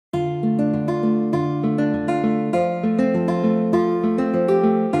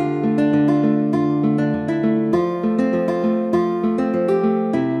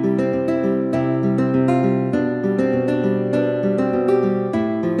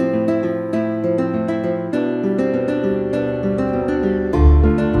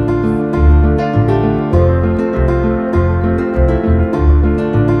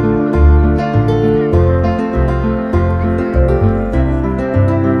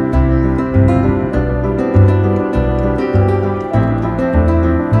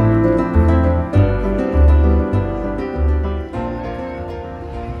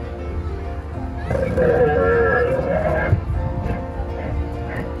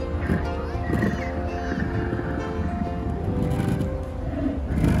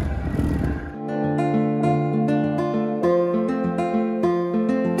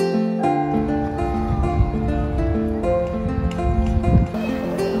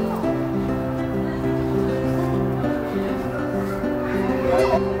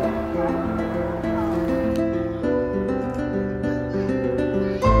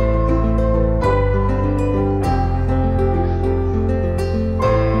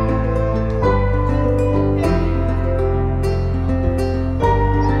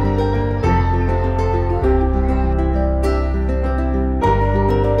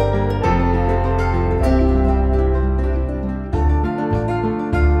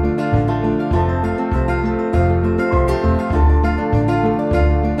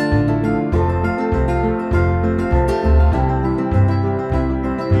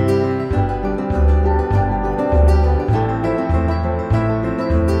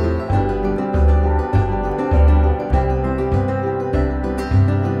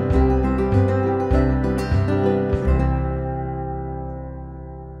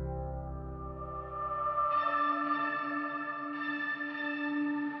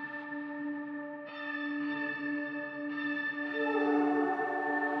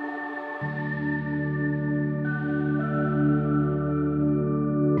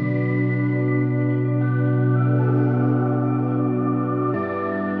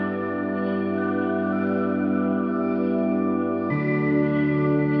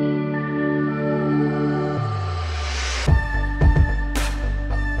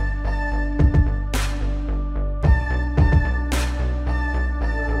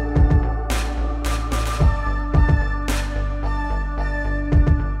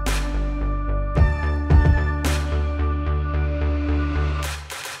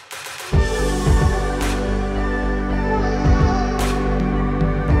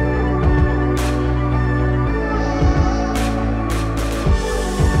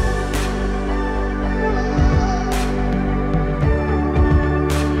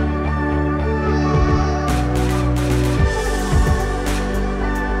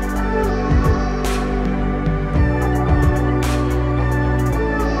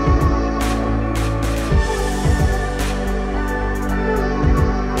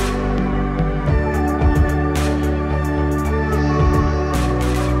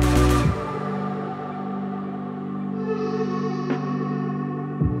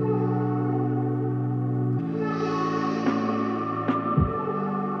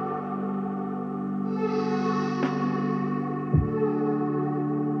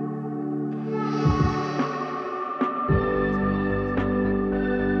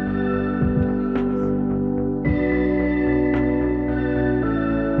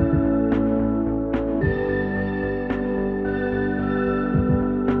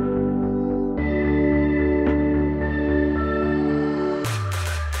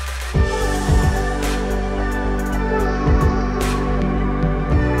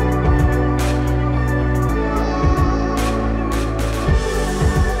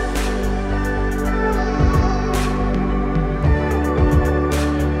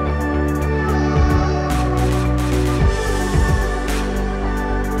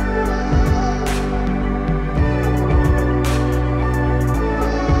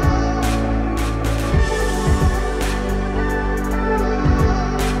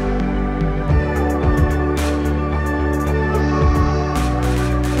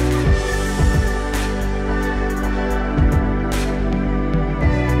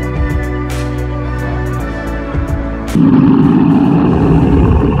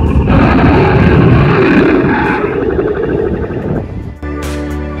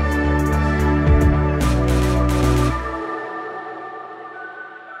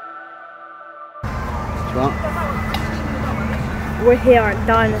What? We're here at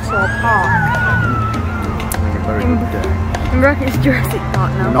Dinosaur Park. A very good day. I reckon it's Jurassic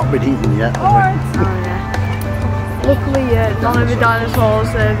Park now. We've not been eating yet, have we? Oh yeah. Luckily, none of the dinosaurs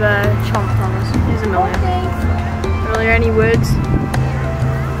have chomped on us. Here's a million. Are there any words?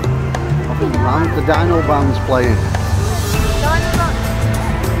 The Dino band's playing.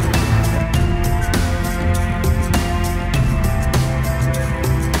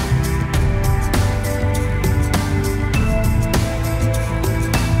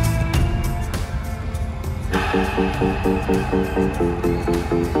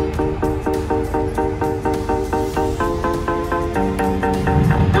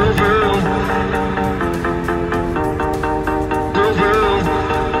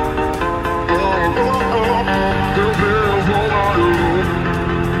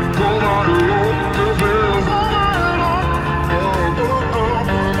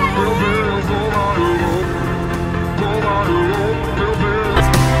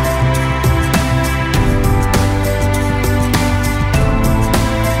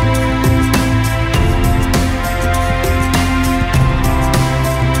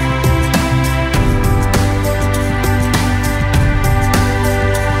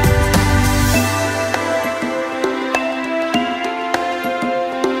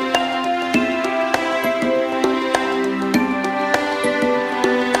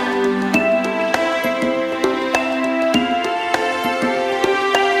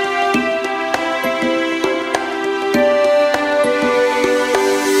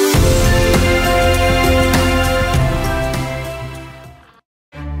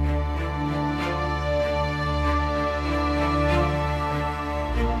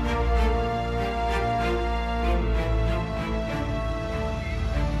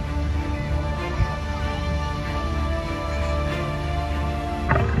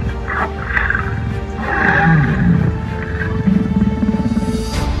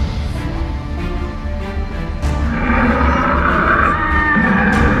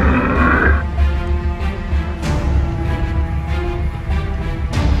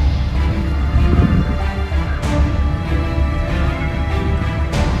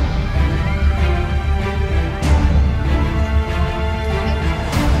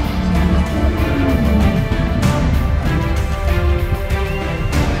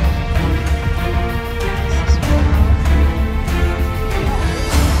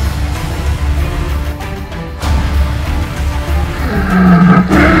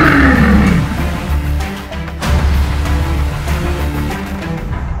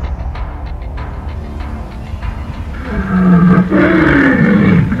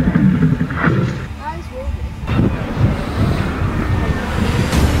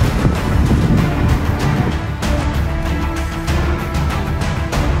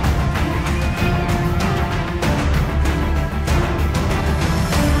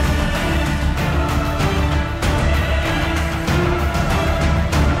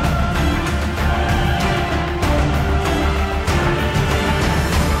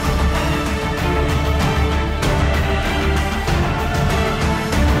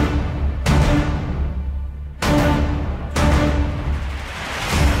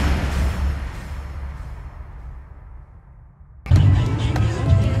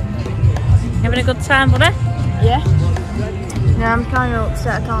 Having a good time, buddy? Yeah. No, I'm kind of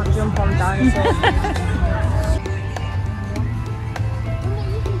upset I can't jump on dinosaurs.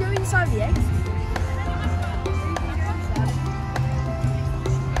 You can go inside the eggs.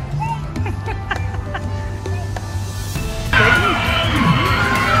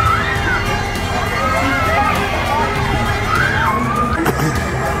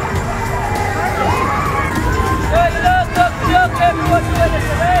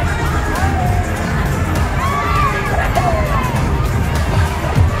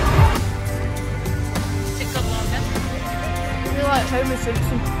 Like Homer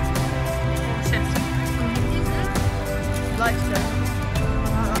Simpson. Simpson. Likes to.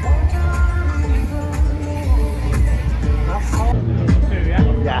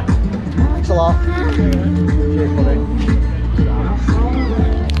 Yeah. Thanks a lot. Cheers, buddy.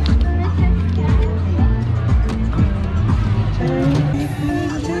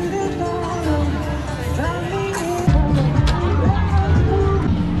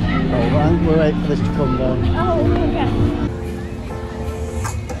 Alright, we'll wait for this to come down. Oh, okay.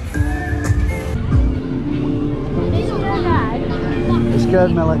 You're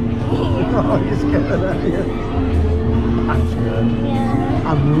scared, Millie? Oh, you're scared, aren't you? I'm scared. Yeah.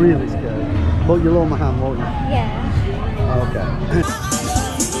 I'm really scared. But you'll hold my hand, won't you? Yeah. Okay.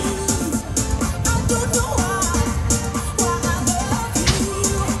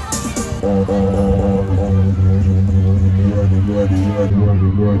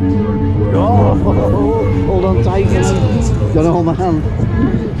 Oh, hold on tight. Gotta hold my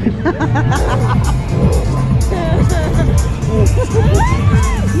hand.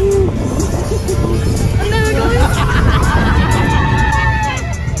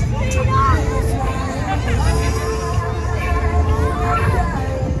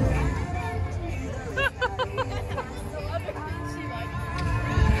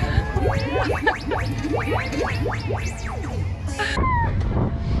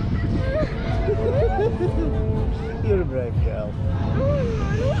 You're a brave girl.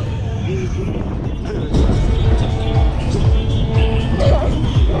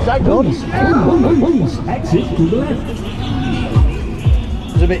 Is that good? Exit to the left.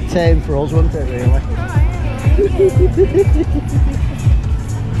 It was a bit tame for us, wasn't it, really?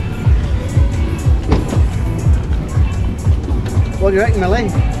 What do you reckon, Millie?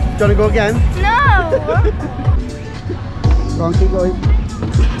 Do you want to go again? No! Go on, keep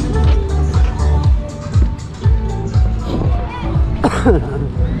going.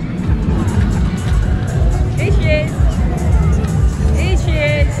 Here she is. Here she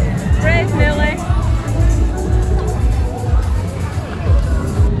is. Brave Millie.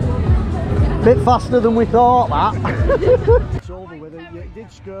 Bit faster than we thought, that. It's over with it. It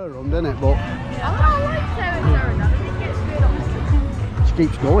did scare them, didn't it? But I like Sarah now. It gets good on. it just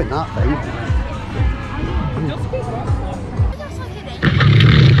keeps going, that thing.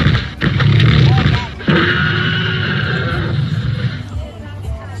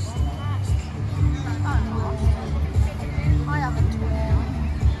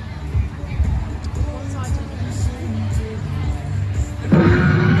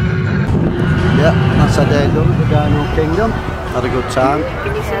 Yeah, that's our day done at the Dino Kingdom. Had a good time.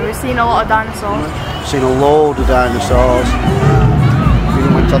 Yeah, we've seen a lot of dinosaurs. Seen a load of dinosaurs. We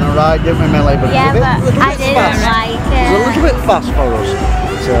went on a ride, didn't we, Millie? But Yeah, it was a but I bit didn't fast. like It was a it. little bit fast for us.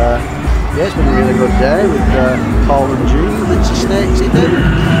 But, yeah, it's been a really good day with Paul and Jean. It's a Stakesy did.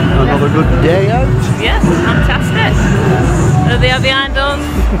 Another good day out. Yes, fantastic. Are they behind us?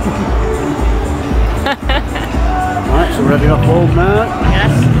 Right, so ready off home now.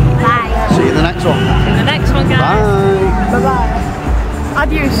 Yes. Bye. See you in the next one. In the next one, guys. Bye. Bye-bye.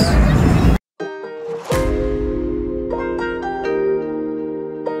 Adios.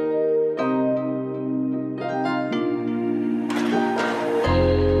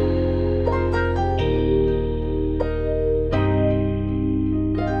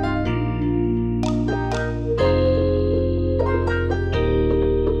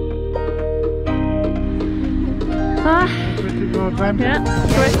 Yeah,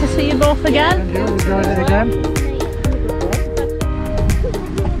 great to see you both again. Enjoyed it again.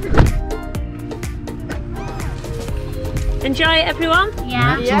 Enjoy it, everyone.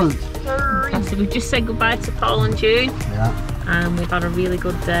 Yeah. Excellent. So we've just said goodbye to Paul and June, Yeah. and we've had a really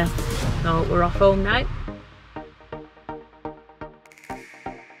good day. So we're off home now.